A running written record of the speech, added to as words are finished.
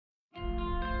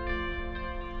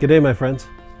G'day, my friends.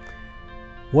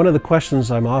 One of the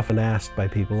questions I'm often asked by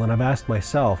people, and I've asked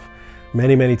myself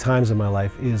many times in my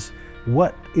life, is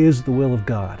what is the will of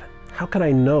God? How can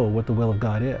I know what the will of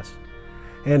God is?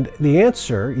 And the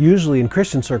answer, usually in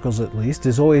Christian circles at least,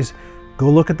 is always go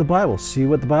look at the Bible, see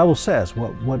what the Bible says.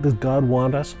 What does God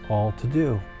want us all to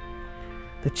do?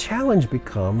 The challenge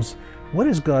becomes, what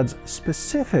is God's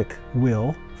specific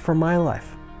will for my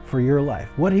life? For your life?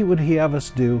 What would he have us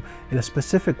do in a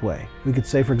specific way? We could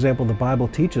say, for example, the Bible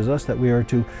teaches us that we are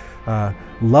to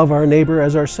love our neighbor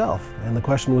as ourselves. And the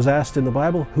question was asked in the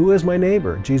Bible, who is my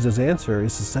neighbor? Jesus' answer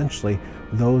is essentially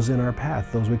those in our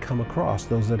path, those we come across,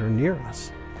 those that are near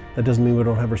us. That doesn't mean we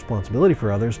don't have responsibility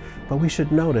for others, but we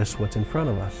should notice what's in front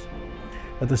of us.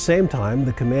 At the same time,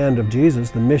 the command of Jesus,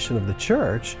 the mission of the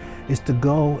church, is to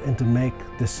go and to make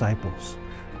disciples,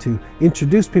 to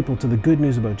introduce people to the good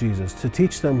news about Jesus, to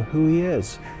teach them who he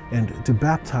is, and to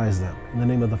baptize them in the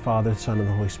name of the Father, Son, and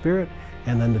the Holy Spirit,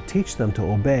 and then to teach them to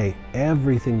obey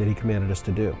everything that he commanded us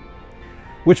to do.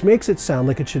 Which makes it sound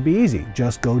like it should be easy,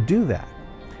 just go do that.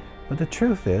 But the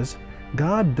truth is,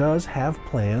 God does have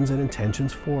plans and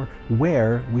intentions for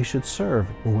where we should serve,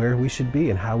 and where we should be,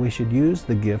 and how we should use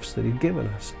the gifts that he's given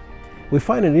us. We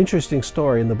find an interesting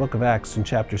story in the book of Acts in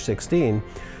chapter 16,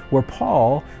 where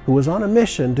Paul, who was on a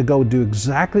mission to go do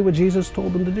exactly what Jesus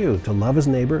told him to do, to love his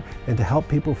neighbor and to help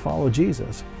people follow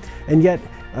Jesus. And yet,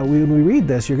 when we read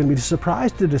this, you're going to be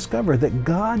surprised to discover that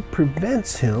God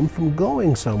prevents him from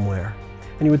going somewhere.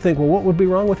 And you would think, well, what would be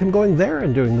wrong with him going there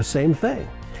and doing the same thing?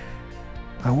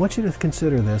 I want you to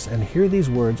consider this and hear these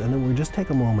words, and then we'll just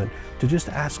take a moment to just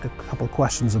ask a couple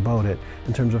questions about it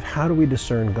in terms of how do we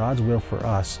discern God's will for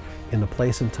us in the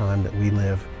place and time that we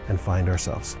live and find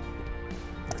ourselves.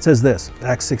 It says this,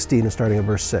 Acts 16 and starting at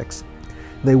verse 6.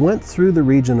 They went through the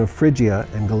region of Phrygia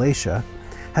and Galatia,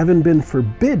 having been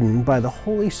forbidden by the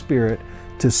Holy Spirit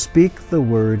to speak the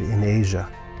word in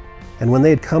Asia. And when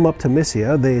they had come up to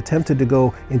Mysia, they attempted to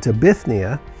go into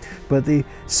Bithynia, but the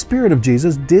Spirit of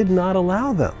Jesus did not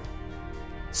allow them.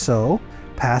 So,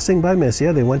 passing by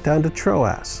Mysia, they went down to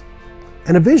Troas.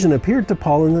 And a vision appeared to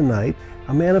Paul in the night.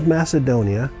 A man of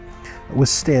Macedonia was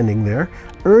standing there,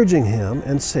 urging him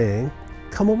and saying,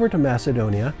 "Come over to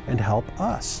Macedonia and help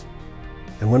us."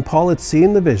 And when Paul had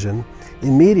seen the vision,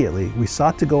 immediately we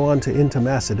sought to go on into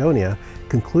Macedonia,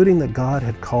 concluding that God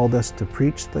had called us to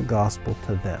preach the gospel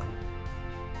to them.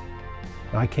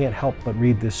 Now, I can't help but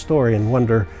read this story and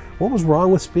wonder, what was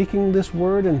wrong with speaking this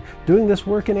word and doing this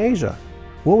work in Asia?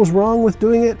 What was wrong with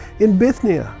doing it in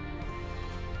Bithynia?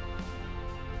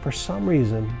 For some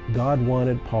reason, God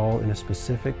wanted Paul in a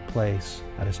specific place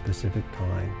at a specific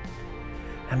time.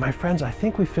 And my friends, I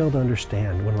think we fail to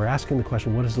understand when we're asking the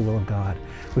question, what is the will of God?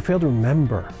 We fail to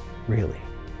remember, really,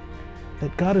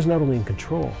 that God is not only in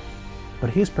control, but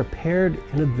he's prepared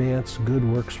in advance good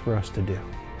works for us to do.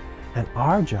 And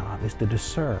our job is to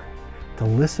discern, to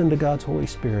listen to God's Holy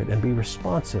Spirit and be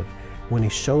responsive when he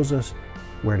shows us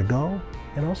where to go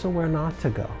and also where not to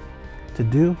go, to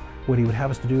do what he would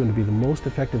have us to do and to be the most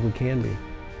effective we can be.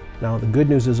 Now, the good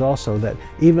news is also that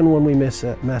even when we mess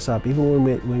up, even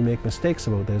when we make mistakes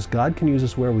about this, God can use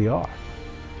us where we are.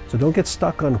 So don't get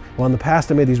stuck on, well, in the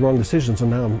past I made these wrong decisions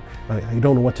and now I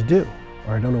don't know what to do,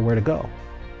 or I don't know where to go.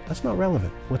 That's not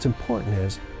relevant. What's important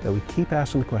is that we keep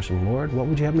asking the question, Lord, what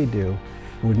would you have me do?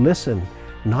 And we listen,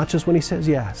 not just when he says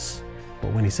yes,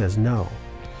 but when he says no,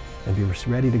 and be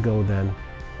ready to go then,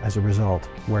 as a result,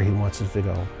 where he wants us to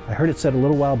go. I heard it said a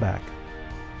little while back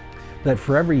that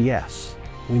for every yes,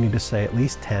 we need to say at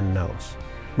least 10 no's.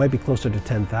 It might be closer to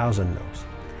 10,000 no's.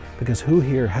 Because who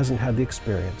here hasn't had the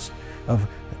experience of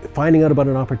finding out about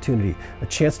an opportunity, a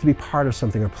chance to be part of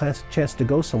something, or a chance to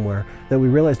go somewhere that we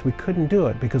realized we couldn't do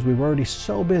it because we were already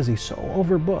so busy, so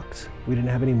overbooked, we didn't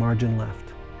have any margin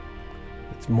left.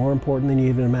 It's more important than you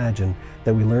even imagine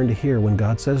that we learn to hear when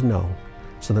God says no,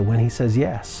 so that when he says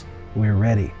yes, we're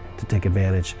ready to take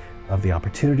advantage of the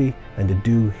opportunity and to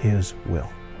do his will.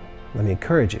 Let me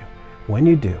encourage you, when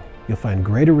you do, you'll find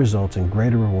greater results and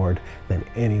greater reward than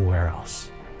anywhere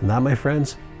else. And that, my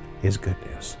friends, is good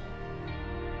news.